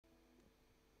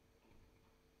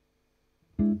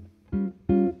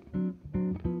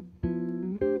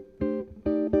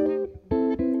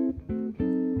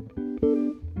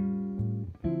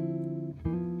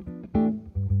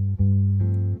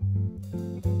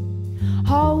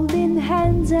Holding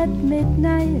hands at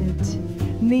midnight,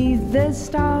 'neath the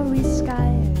starry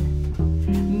sky.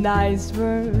 Nice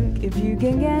work if you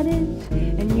can get it,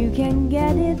 and you can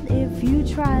get it if you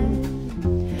try.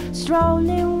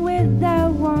 Strolling with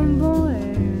that one boy,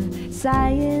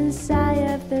 sighing sigh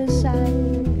after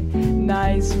sigh.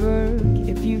 Nice work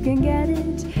if you can get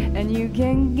it, and you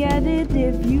can get it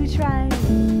if you try.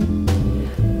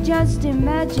 Just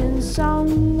imagine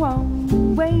someone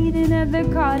waiting at the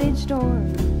cottage door,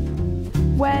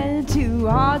 where two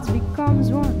hearts becomes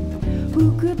one.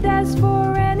 Who could ask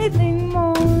for anything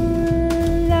more?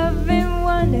 Loving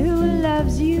one who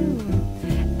loves you,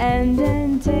 and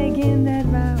then taking that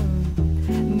vow.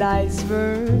 Nice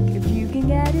work if you can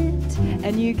get it,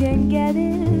 and you can get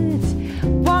it.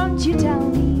 Won't you tell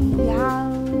me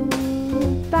how?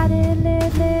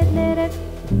 Ba-di-li-li-li-li,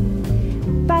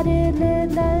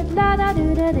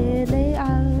 ba-di-li-li-la-la-do-da-di-li,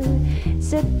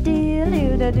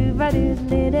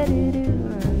 sa-di-li-da-do-ba-do-li-da-do-do,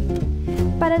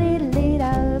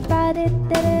 ba-da-di-li-da,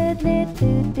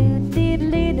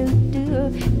 ba-di-da-di-li-do-do-di-li-do-do,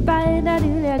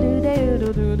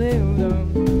 ba-da-di-li-do-do-do-do-do,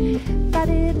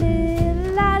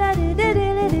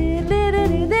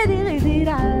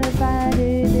 ba-di-li-la-da-di-di-li-li-li-li-li-li-li-li-da,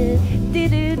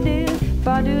 ba-di-di-di-do-do,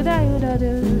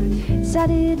 ba-do-da-do-do,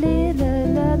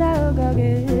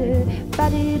 sa-di-li-la-la-da-go-ge,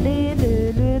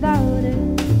 ba-di-li-li-li-da-do,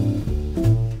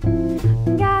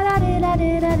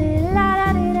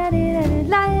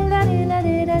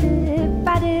 ga-da-di-da-di-da-di-la-da-di-da-di-la-la-di-da-di-da-di,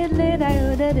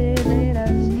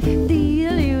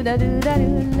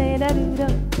 ba-di-li-da-do-da-do-li-da-do-do,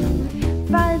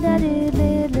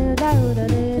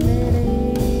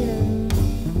 ba-da-di-li-li-da-do-da-di-li-li-da.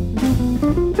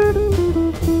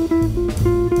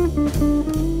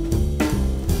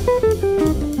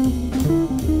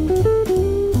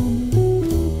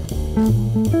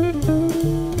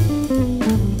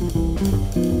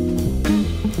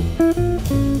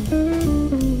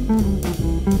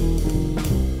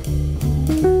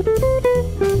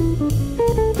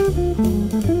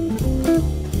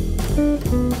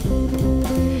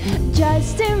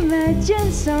 Just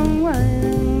imagine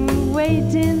someone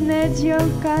waiting at your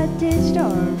cottage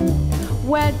door,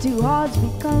 where two hearts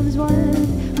becomes one.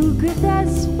 Who could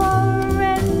ask for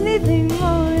anything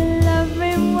more?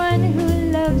 Loving one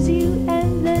who loves you,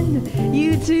 and then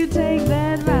you two take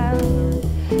that vow.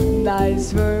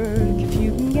 Nice work if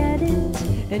you can get it,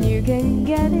 and you can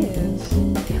get it.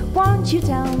 Won't you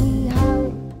tell me how?